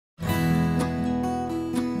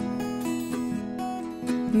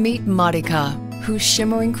Meet Modica, whose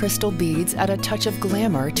shimmering crystal beads add a touch of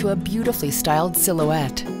glamour to a beautifully styled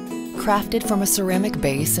silhouette. Crafted from a ceramic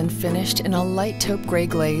base and finished in a light taupe-gray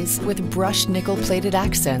glaze with brushed nickel-plated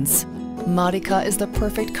accents, Modica is the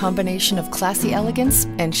perfect combination of classy elegance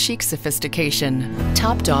and chic sophistication.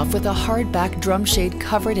 Topped off with a hardback drum shade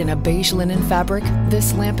covered in a beige linen fabric,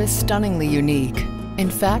 this lamp is stunningly unique. In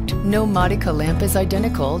fact, no Modica lamp is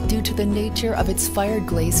identical due to the nature of its fired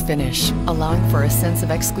glaze finish, allowing for a sense of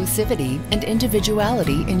exclusivity and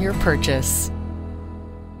individuality in your purchase.